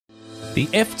The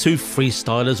F2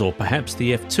 Freestylers, or perhaps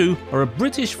the F2, are a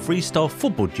British freestyle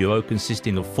football duo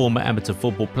consisting of former amateur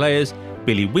football players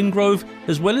Billy Wingrove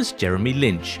as well as Jeremy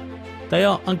Lynch. They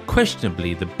are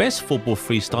unquestionably the best football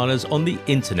freestylers on the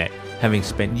internet, having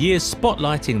spent years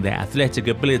spotlighting their athletic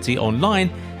ability online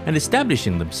and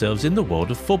establishing themselves in the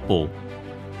world of football.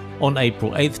 On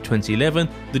April 8, 2011,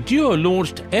 the duo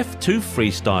launched F2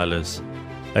 Freestylers,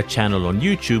 a channel on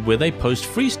YouTube where they post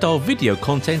freestyle video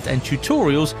content and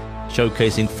tutorials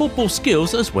showcasing football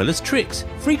skills as well as tricks,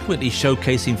 frequently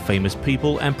showcasing famous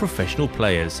people and professional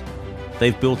players.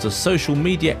 They've built a social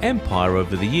media empire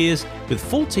over the years with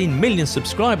 14 million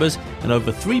subscribers and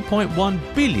over 3.1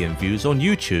 billion views on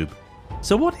YouTube.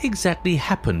 So what exactly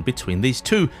happened between these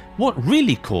two? What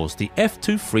really caused the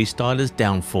F2 Freestylers'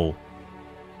 downfall?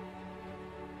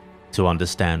 To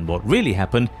understand what really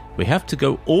happened, we have to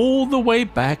go all the way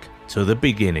back to the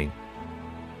beginning.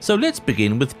 So let's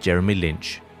begin with Jeremy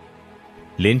Lynch.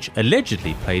 Lynch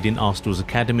allegedly played in Arsenal's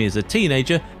academy as a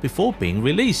teenager before being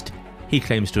released. He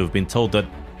claims to have been told that,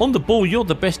 "On the ball you're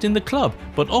the best in the club,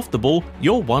 but off the ball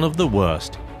you're one of the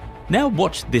worst." Now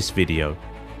watch this video.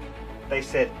 They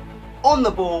said, "On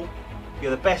the ball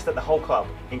you're the best at the whole club,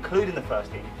 including the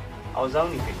first team." I was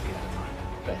only 15 at the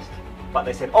time, best. But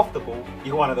they said, "Off the ball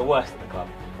you're one of the worst at the club,"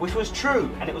 which was true,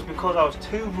 and it was because I was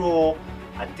too raw.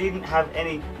 I didn't have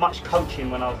much coaching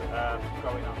when I was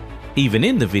growing up. Even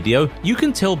in the video, you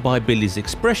can tell by Billy's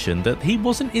expression that he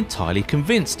wasn't entirely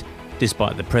convinced.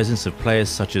 Despite the presence of players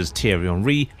such as Thierry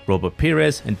Henry, Robert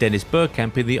Pires and Dennis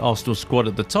Bergkamp in the Arsenal squad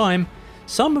at the time,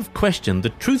 some have questioned the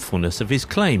truthfulness of his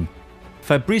claim.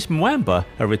 Fabrice Muamba,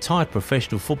 a retired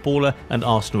professional footballer and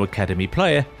Arsenal academy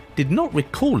player, did not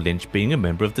recall Lynch being a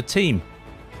member of the team.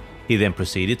 He then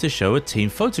proceeded to show a team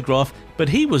photograph, but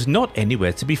he was not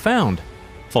anywhere to be found.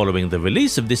 Following the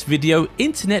release of this video,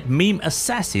 internet meme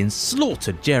assassins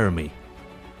slaughtered Jeremy.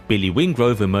 Billy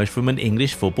Wingrove emerged from an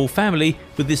English football family,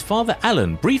 with his father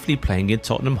Alan briefly playing in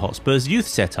Tottenham Hotspur's youth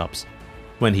setups.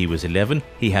 When he was 11,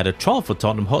 he had a trial for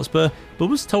Tottenham Hotspur, but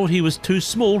was told he was too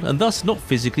small and thus not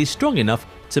physically strong enough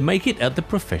to make it at the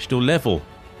professional level.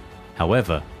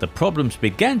 However, the problems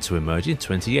began to emerge in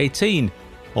 2018.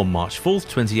 On March 4,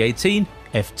 2018,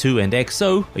 F2 and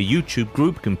XO, a YouTube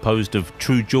group composed of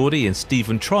True Geordie and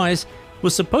Stephen Tries,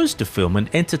 was supposed to film an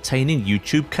entertaining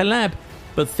YouTube collab,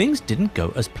 but things didn't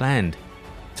go as planned.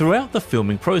 Throughout the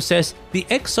filming process, the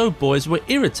XO boys were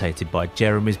irritated by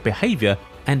Jeremy's behaviour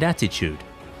and attitude.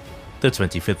 The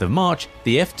 25th of March,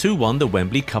 the F2 won the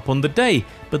Wembley Cup on the day,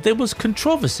 but there was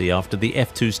controversy after the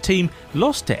F2's team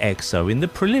lost to XO in the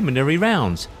preliminary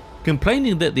rounds,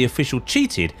 complaining that the official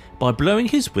cheated by blowing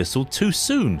his whistle too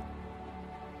soon.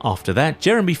 After that,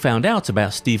 Jeremy found out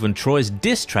about Stephen Troy's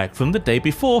diss track from the day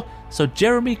before, so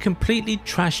Jeremy completely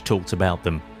trash-talked about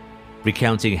them,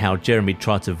 recounting how Jeremy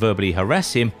tried to verbally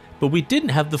harass him, but we didn't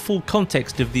have the full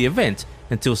context of the event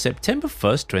until September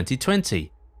 1st,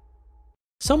 2020.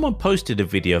 Someone posted a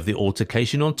video of the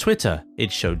altercation on Twitter.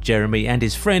 It showed Jeremy and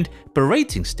his friend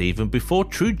berating Stephen before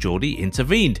True Geordie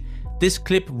intervened. This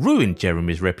clip ruined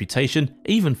Jeremy's reputation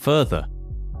even further.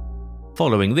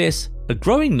 Following this, a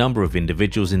growing number of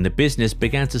individuals in the business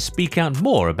began to speak out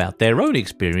more about their own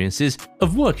experiences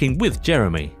of working with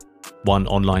Jeremy. One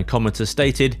online commenter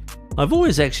stated, "I've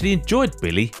always actually enjoyed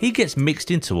Billy. He gets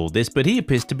mixed into all this, but he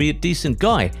appears to be a decent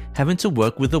guy, having to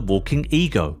work with a walking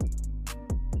ego."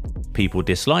 People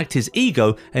disliked his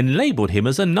ego and labelled him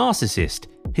as a narcissist.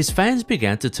 His fans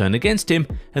began to turn against him,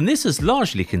 and this has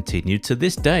largely continued to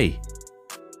this day.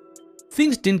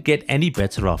 Things didn't get any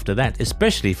better after that,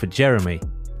 especially for Jeremy.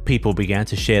 People began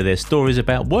to share their stories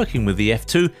about working with the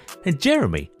F2, and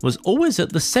Jeremy was always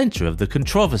at the centre of the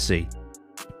controversy.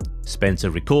 Spencer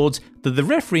records that the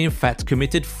referee in fact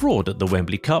committed fraud at the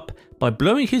Wembley Cup by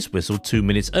blowing his whistle 2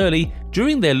 minutes early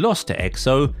during their loss to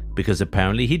XO because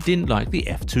apparently he didn't like the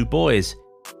F2 boys.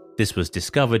 This was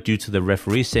discovered due to the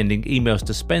referee sending emails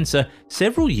to Spencer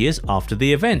several years after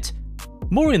the event.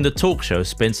 More in the talk show,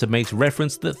 Spencer makes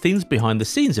reference that things behind the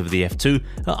scenes of the F2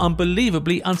 are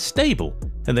unbelievably unstable,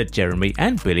 and that Jeremy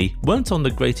and Billy weren't on the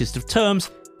greatest of terms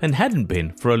and hadn't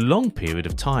been for a long period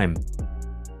of time.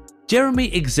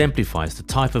 Jeremy exemplifies the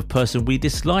type of person we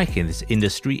dislike in this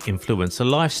industry influencer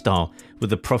lifestyle,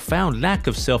 with a profound lack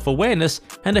of self-awareness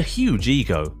and a huge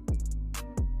ego.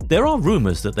 There are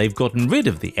rumours that they've gotten rid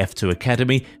of the F2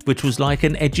 Academy, which was like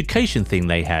an education thing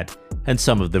they had, and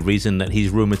some of the reason that he's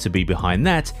rumoured to be behind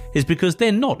that is because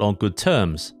they're not on good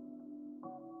terms.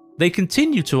 They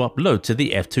continue to upload to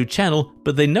the F2 channel,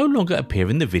 but they no longer appear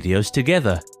in the videos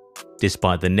together.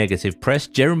 Despite the negative press,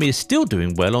 Jeremy is still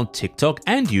doing well on TikTok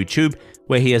and YouTube,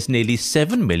 where he has nearly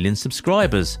 7 million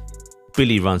subscribers.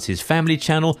 Billy runs his family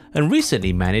channel and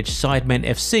recently managed Sidemen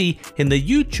FC in the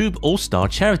YouTube All-Star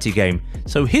charity game,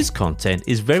 so his content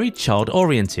is very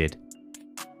child-oriented.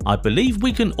 I believe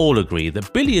we can all agree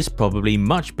that Billy is probably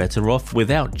much better off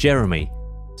without Jeremy.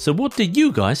 So what do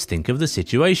you guys think of the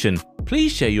situation?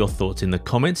 Please share your thoughts in the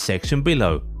comments section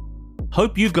below.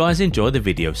 Hope you guys enjoy the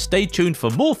video. Stay tuned for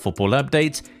more football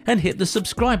updates and hit the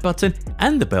subscribe button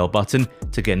and the bell button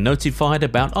to get notified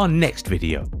about our next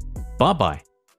video. Bye bye.